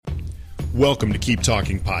Welcome to Keep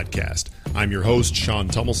Talking Podcast. I'm your host, Sean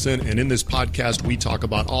Tummelson, and in this podcast, we talk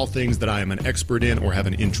about all things that I am an expert in or have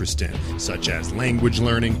an interest in, such as language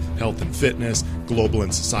learning, health and fitness, global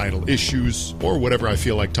and societal issues, or whatever I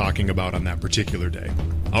feel like talking about on that particular day.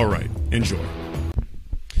 All right, enjoy.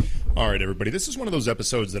 All right, everybody, this is one of those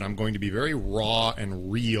episodes that I'm going to be very raw and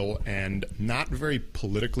real and not very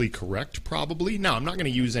politically correct, probably. Now, I'm not going to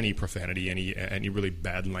use any profanity, any really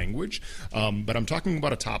bad language, but I'm talking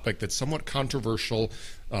about a topic that's somewhat controversial,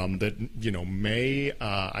 that, may,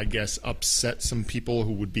 I guess, upset some people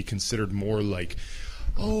who would be considered more like,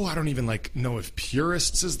 I don't even know if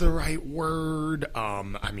purists is the right word. I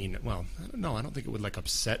don't think it would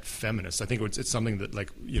upset feminists. I think it's something that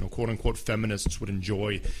quote unquote feminists would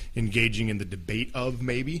enjoy engaging in the debate of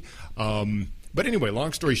maybe. But anyway,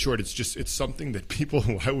 long story short, it's something that people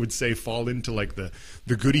who I would say fall into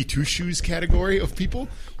the goody two shoes category of people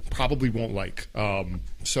probably won't like.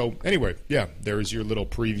 So anyway, yeah, there's your little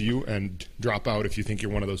preview, and drop out if you think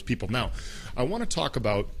you're one of those people. Now, I want to talk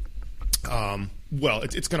about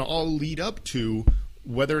it's going to all lead up to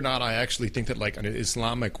whether or not I actually think that an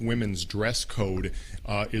Islamic women's dress code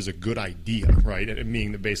is a good idea, right? It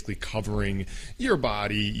meaning that basically covering your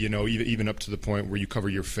body, even up to the point where you cover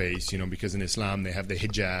your face, because in Islam they have the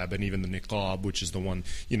hijab and even the niqab, which is the one,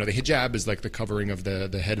 the hijab is the covering of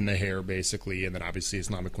the head and the hair, basically, and then obviously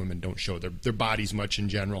Islamic women don't show their bodies much in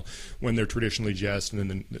general when they're traditionally dressed, and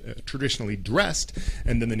then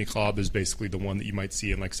the niqab is basically the one that you might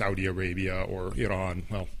see in Saudi Arabia or Iran.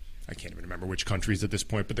 Well, I can't even remember which countries at this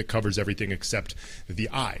point, but that covers everything except the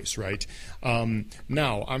eyes, right?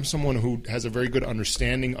 Now, I'm someone who has a very good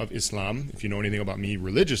understanding of Islam. If you know anything about me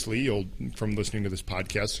religiously, from listening to this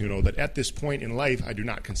podcast, you know that at this point in life, I do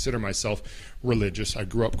not consider myself religious. I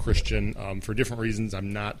grew up Christian for different reasons. I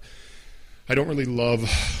don't really love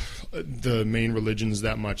the main religions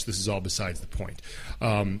that much. This is all besides the point.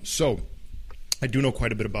 So I do know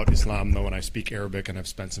quite a bit about Islam, though, and I speak Arabic, and I've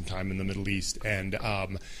spent some time in the Middle East. And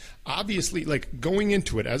obviously, going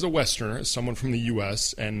into it as a Westerner, as someone from the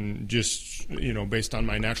U.S., and just, based on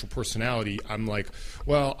my natural personality, I'm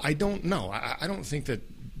I don't know. I don't think that,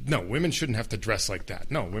 no, women shouldn't have to dress like that.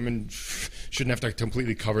 No, women shouldn't have to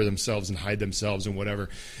completely cover themselves and hide themselves and whatever.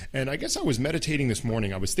 And I guess I was meditating this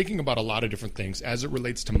morning. I was thinking about a lot of different things as it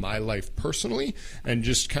relates to my life personally and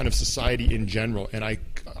just kind of society in general. And I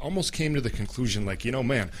almost came to the conclusion,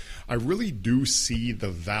 I really do see the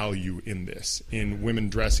value in this, in women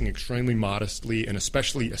dressing extremely modestly, and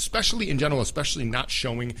especially in general, especially not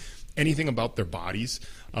showing anything about their bodies.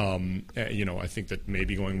 I think that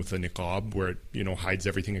maybe going with the niqab, where it hides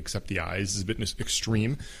everything except the eyes, is a bit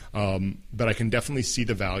extreme. But I can definitely see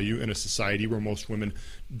the value in a society where most women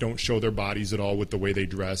don't show their bodies at all with the way they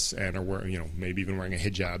dress and are wearing, maybe even wearing a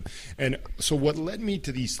hijab. And so what led me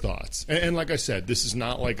to these thoughts, and like I said, this is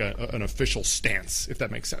not an official stance, if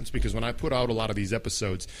that makes sense, because when I put out a lot of these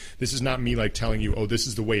episodes, this is not me telling you, this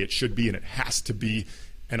is the way it should be and it has to be,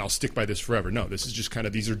 and I'll stick by this forever. No, this is just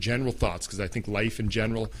these are general thoughts, because I think life in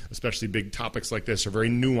general, especially big topics like this, are very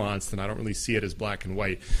nuanced, and I don't really see it as black and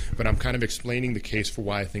white. But I'm kind of explaining the case for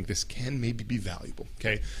why I think this can maybe be valuable,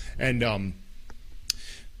 okay? And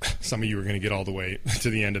some of you are going to get all the way to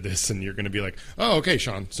the end of this, and you're going to be like, oh, okay,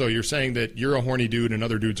 Sean, so you're saying that you're a horny dude and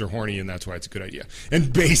other dudes are horny, and that's why it's a good idea.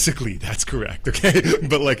 And basically, that's correct, okay?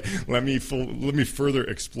 But let me further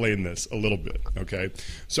explain this a little bit, okay?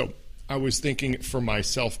 So I was thinking for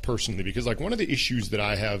myself personally, because one of the issues that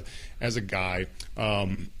I have as a guy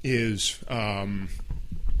is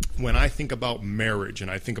when I think about marriage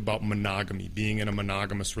and I think about monogamy, being in a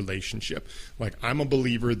monogamous relationship, I'm a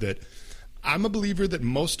believer that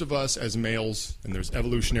most of us as males, and there's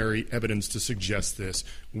evolutionary evidence to suggest this,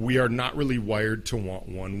 we are not really wired to want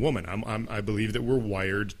one woman. I believe that we're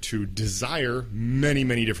wired to desire many,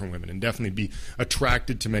 many different women, and definitely be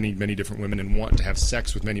attracted to many, many different women, and want to have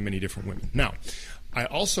sex with many, many different women. Now, I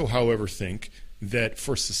also, however, think that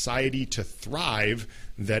for society to thrive,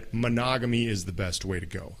 that monogamy is the best way to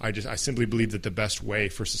go. I simply believe that the best way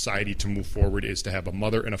for society to move forward is to have a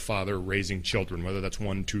mother and a father raising children, whether that's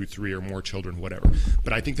 1, 2, 3, or more children, whatever.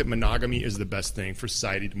 But I think that monogamy is the best thing for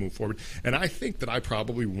society to move forward. And I think that I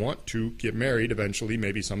probably want to get married eventually,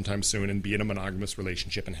 maybe sometime soon, and be in a monogamous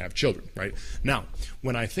relationship and have children, right? Now,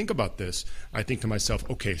 when I think about this, I think to myself,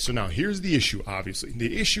 okay, so now here's the issue, obviously.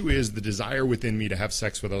 The issue is the desire within me to have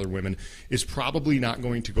sex with other women is probably not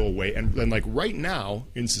going to go away. And right now,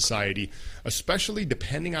 in society, especially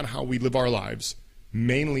depending on how we live our lives,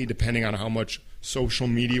 mainly depending on how much social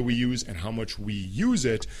media we use and how much we use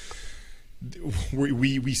it,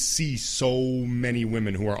 we see so many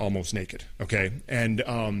women who are almost naked, okay? And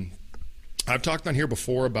I've talked on here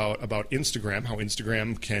before about Instagram, how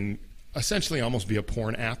Instagram can essentially almost be a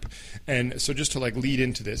porn app. And so just to like lead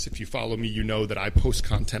into this, if you follow me, you know that I post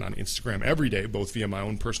content on Instagram every day, both via my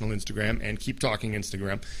own personal Instagram and Keep Talking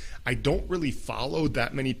Instagram. I don't really follow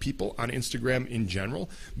that many people on Instagram in general,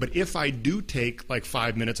 but if I do take like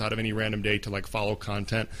 5 minutes out of any random day to like follow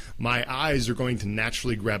content, my eyes are going to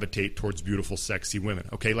naturally gravitate towards beautiful, sexy women.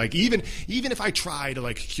 Okay, like even if I try to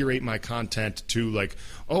like curate my content to like,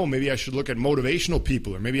 oh, maybe I should look at motivational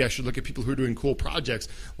people, or maybe I should look at people who are doing cool projects,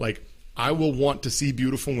 like I will want to see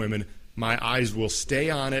beautiful women. My eyes will stay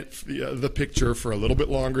on it, the picture, for a little bit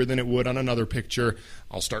longer than it would on another picture.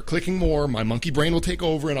 I'll start clicking more. My monkey brain will take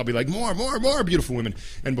over, and I'll be like, more beautiful women.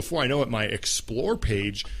 And before I know it, my Explore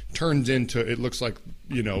page turns into, it looks like,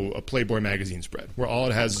 you know, a Playboy magazine spread, where all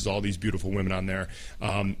it has is all these beautiful women on there,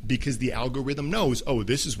 because the algorithm knows, oh,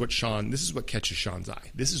 this is what catches Sean's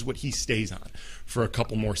eye. This is what he stays on for a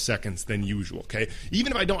couple more seconds than usual, okay?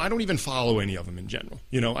 Even if I don't even follow any of them in general.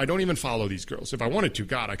 You know, I don't even follow these girls. If I wanted to,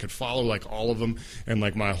 God, I could follow like all of them, and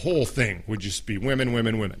like my whole thing would just be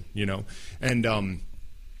women, you know? And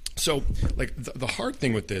so like the hard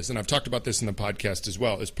thing with this, and I've talked about this in the podcast as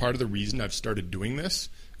well, is part of the reason I've started doing this,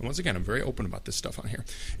 and once again, I'm very open about this stuff on here,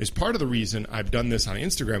 is part of the reason I've done this on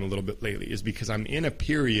Instagram a little bit lately is because I'm in a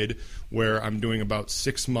period where I'm doing about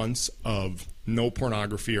 6 months of no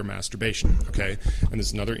pornography or masturbation, okay? And this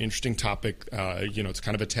is another interesting topic. You know, it's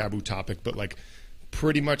kind of a taboo topic, but like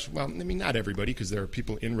pretty much, well, I mean, not everybody, because there are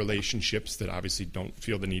people in relationships that obviously don't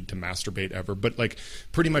feel the need to masturbate ever, but like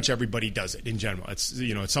pretty much everybody does it in general. It's,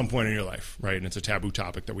 you know, at some point in your life, right? And it's a taboo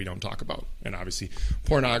topic that we don't talk about. And obviously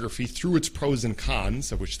pornography, through its pros and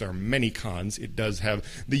cons, of which there are many cons, it does have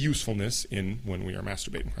the usefulness in when we are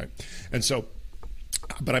masturbating, right? And so,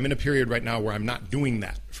 but I'm in a period right now where I'm not doing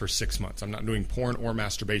that for 6 months. I'm not doing porn or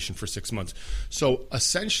masturbation for 6 months. So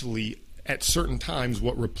essentially, at certain times,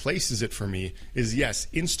 what replaces it for me is, yes,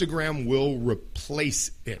 Instagram will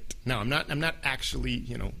replace it. Now, I'm not actually,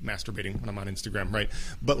 you know, masturbating when I'm on Instagram, right?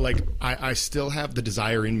 But like, I still have the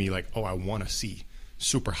desire in me, like, oh, I want to see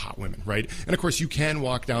super hot women, right? And of course, you can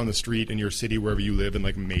walk down the street in your city, wherever you live, and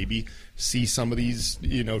like maybe see some of these,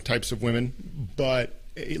 you know, types of women, but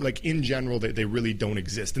like in general, they really don't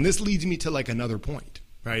exist. And this leads me to like another point,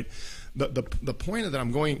 right? The point that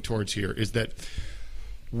I'm going towards here is that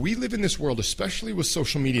we live in this world, especially with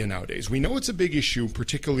social media nowadays. We know it's a big issue,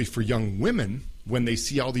 particularly for young women, when they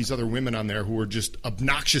see all these other women on there who are just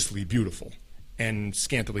obnoxiously beautiful and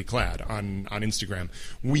scantily clad on Instagram.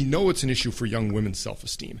 We know it's an issue for young women's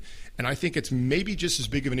self-esteem. And I think it's maybe just as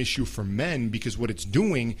big of an issue for men, because what it's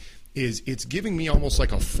doing is it's giving me almost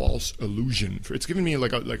like a false illusion. It's giving me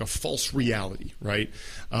like a false reality, right?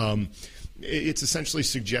 It's essentially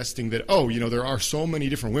suggesting that, oh, you know, there are so many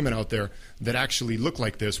different women out there that actually look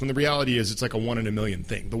like this, when the reality is it's like a 1 in a million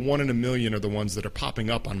thing. The 1 in a million are the ones that are popping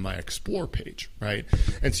up on my Explore page, right?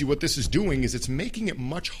 And see, what this is doing is it's making it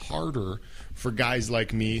much harder for guys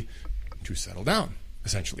like me to settle down,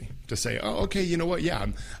 essentially, to say, oh, okay, you know what, yeah,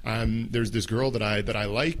 there's this girl that I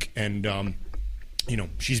like, and you know,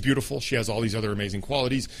 she's beautiful, she has all these other amazing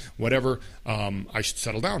qualities, whatever, I should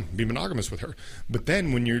settle down, be monogamous with her. But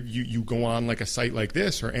then when you go on like a site like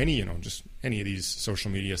this, or any, you know, just any of these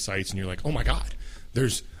social media sites, and you're like, oh my God,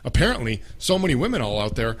 there's apparently so many women all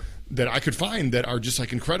out there that I could find that are just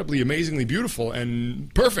like incredibly, amazingly beautiful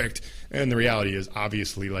and perfect. And the reality is,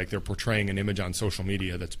 obviously, like, they're portraying an image on social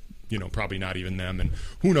media that's, you know, probably not even them, and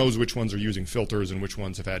who knows which ones are using filters and which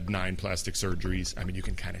ones have had 9 plastic surgeries. I mean, you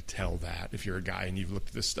can kind of tell that if you're a guy and you've looked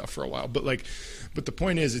at this stuff for a while. But the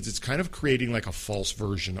point is it's kind of creating like a false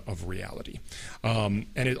version of reality, and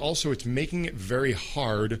it's making it very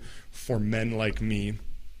hard for men like me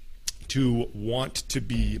to want to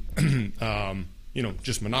be you know,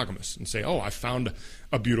 just monogamous and say, oh, I found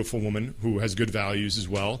a beautiful woman who has good values as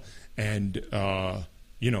well, and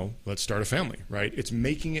you know, let's start a family, right? It's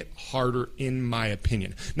making it harder, in my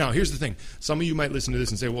opinion. Now, here's the thing. Some of you might listen to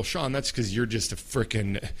this and say, well, Sean, that's because you're just a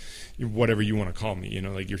frickin' whatever you want to call me. You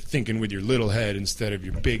know, like, you're thinking with your little head instead of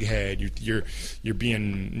your big head. You're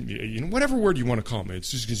being, you know, whatever word you want to call me.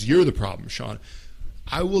 It's just because you're the problem, Sean.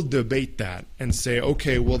 I will debate that and say,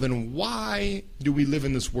 okay, well then why do we live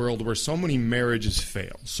in this world where so many marriages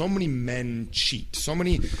fail? So many men cheat.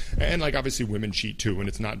 And like, obviously women cheat too, and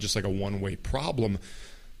it's not just like a one-way problem.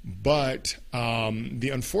 But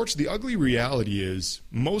the ugly reality is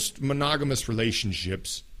most monogamous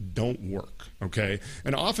relationships don't work, okay?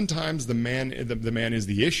 And oftentimes the man is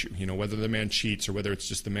the issue, you know, whether the man cheats or whether it's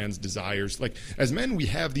just the man's desires. Like, as men, we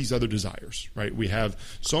have these other desires, right? We have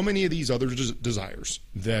so many of these other desires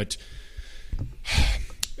that,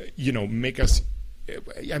 you know, make us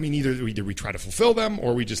I mean, either we try to fulfill them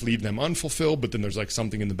or we just leave them unfulfilled, but then there's like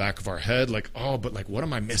something in the back of our head like, oh, but like, what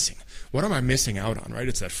am I missing? What am I missing out on, right?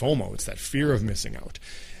 It's that FOMO. It's that fear of missing out.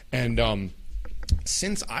 And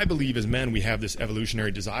since I believe as men we have this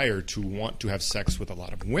evolutionary desire to want to have sex with a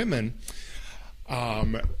lot of women,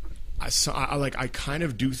 I kind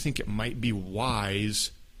of do think it might be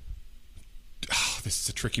wise. This is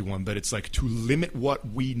a tricky one, but it's like to limit what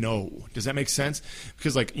we know. Does that make sense?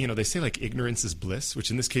 Because like, you know, they say like ignorance is bliss,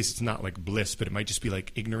 which in this case it's not like bliss, but it might just be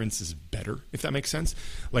like ignorance is better, if that makes sense.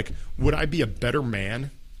 Like, would I be a better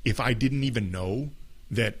man if I didn't even know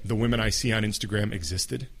that the women I see on Instagram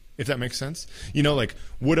existed? If that makes sense? You know, like,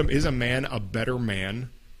 is a man a better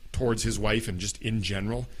man towards his wife and just in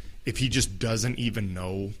general if he just doesn't even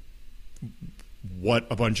know what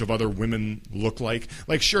a bunch of other women look like?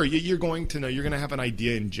 Like, sure, you're going to know, you're going to have an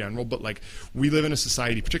idea in general, but like, we live in a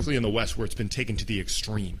society, particularly in the West, where it's been taken to the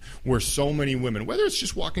extreme, where so many women, whether it's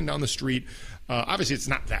just walking down the street, obviously it's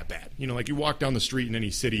not that bad. You know, like you walk down the street in any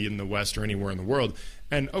city in the West or anywhere in the world,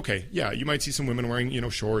 and okay, yeah, you might see some women wearing, you know,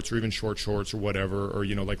 shorts or even short shorts or whatever, or,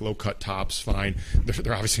 you know, like low cut tops, fine.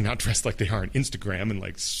 They're obviously not dressed like they are on Instagram and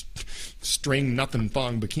like string nothing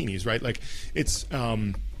thong bikinis, right? Like it's,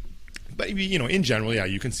 but, you know, in general, yeah,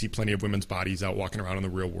 you can see plenty of women's bodies out walking around in the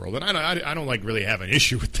real world. And I don't like really have an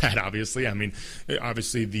issue with that, obviously. I mean,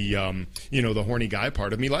 obviously the, you know, the horny guy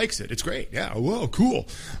part of me likes it. It's great. Yeah. Whoa, cool.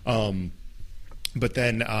 But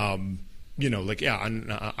then, you know, like,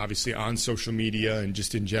 yeah, obviously on social media and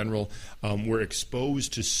just in general, we're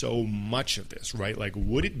exposed to so much of this, right? Like,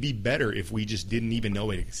 would it be better if we just didn't even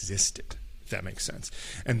know it existed? If that makes sense.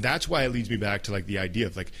 And that's why it leads me back to like the idea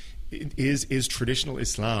of like, is traditional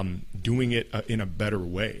Islam doing it in a better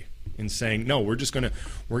way in saying, no, we're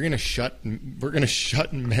gonna shut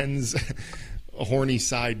men's horny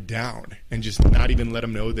side down and just not even let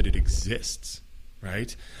them know that it exists,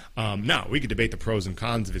 right? Now we could debate the pros and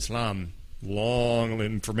cons of Islam long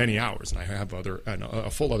and for many hours, and I have a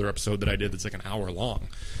full other episode that I did that's like an hour long,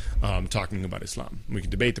 talking about Islam. We could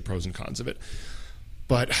debate the pros and cons of it,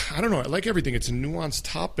 but I don't know. Like everything, it's a nuanced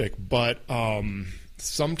topic, but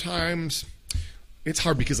sometimes it's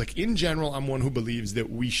hard because, like, in general, I'm one who believes that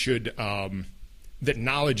we should, that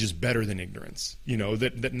knowledge is better than ignorance. You know,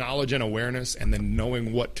 that knowledge and awareness and then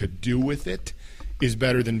knowing what to do with it is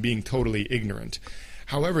better than being totally ignorant.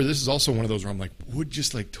 However, this is also one of those where I'm like, would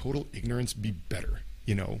just like total ignorance be better?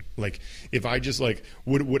 You know, like if I just like,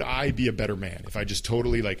 would I be a better man if I just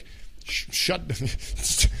totally like shut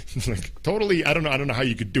like totally, I don't know how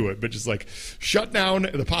you could do it, but just like shut down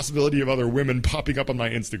the possibility of other women popping up on my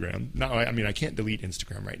Instagram. Now, I mean, I can't delete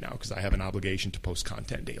Instagram right now because I have an obligation to post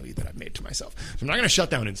content daily that I've made to myself. So I'm not going to shut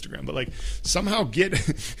down Instagram, but like somehow get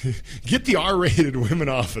the R-rated women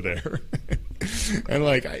off of there. And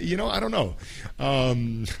like, you know, I don't know.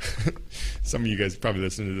 Some of you guys probably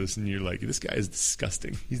listen to this and you're like, this guy is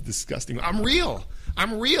disgusting. He's disgusting. I'm real.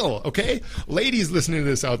 Okay? Ladies listening to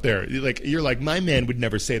this out there, you're like, my man would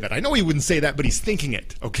never say that. I know he wouldn't say that, but he's thinking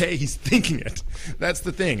it. Okay? He's thinking it. That's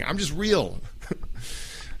the thing. I'm just real.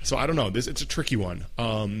 So I don't know. It's a tricky one.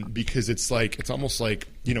 Because it's almost like,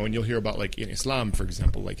 you know, and you'll hear about like in Islam, for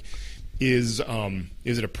example, like, is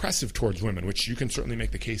it oppressive towards women? Which you can certainly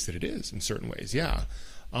make the case that it is in certain ways, yeah.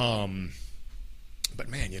 But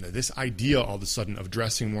man, you know, this idea all of a sudden of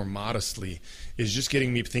dressing more modestly is just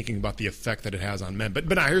getting me thinking about the effect that it has on men. But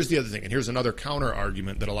now here's the other thing, and here's another counter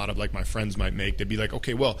argument that a lot of like my friends might make. They'd be like,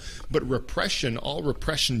 okay, well, but all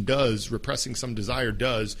repression does, repressing some desire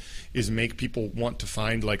does, is make people want to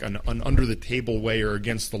find like an under the table way or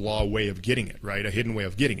against the law way of getting it, right? A hidden way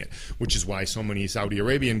of getting it, which is why so many Saudi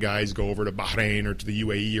Arabian guys go over to Bahrain or to the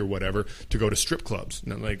UAE or whatever to go to strip clubs.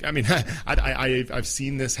 And like, I mean, I've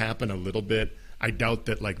seen this happen a little bit. I doubt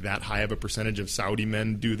that like that high of a percentage of Saudi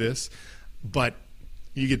men do this, but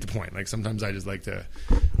you get the point. Like sometimes I just like to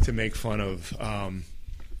make fun of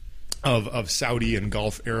Saudi and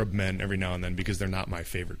Gulf Arab men every now and then because they're not my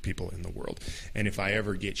favorite people in the world. And if I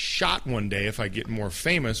ever get shot one day, if I get more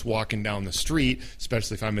famous walking down the street,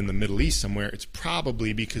 especially if I'm in the Middle East somewhere, it's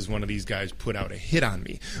probably because one of these guys put out a hit on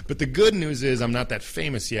me. But the good news is I'm not that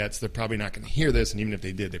famous yet, so they're probably not going to hear this, and even if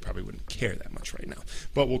they did, they probably wouldn't care that much right now.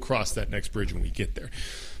 But we'll cross that next bridge when we get there.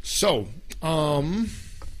 So, I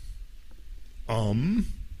don't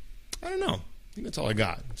know. I think that's all I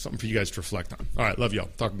got. Something for you guys to reflect on. All right, love y'all.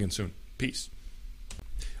 Talk again soon. Peace.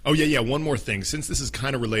 Oh, yeah. One more thing. Since this is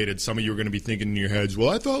kind of related, some of you are going to be thinking in your heads, well,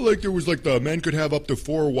 I thought like there was like the men could have up to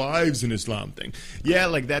 4 wives in Islam thing. Yeah,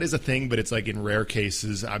 like that is a thing, but it's like in rare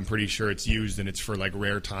cases, I'm pretty sure it's used, and it's for like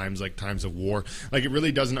rare times, like times of war. Like it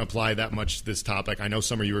really doesn't apply that much to this topic. I know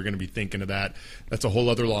some of you are going to be thinking of that. That's a whole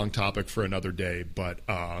other long topic for another day. But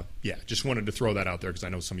yeah, just wanted to throw that out there because I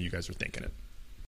know some of you guys are thinking it.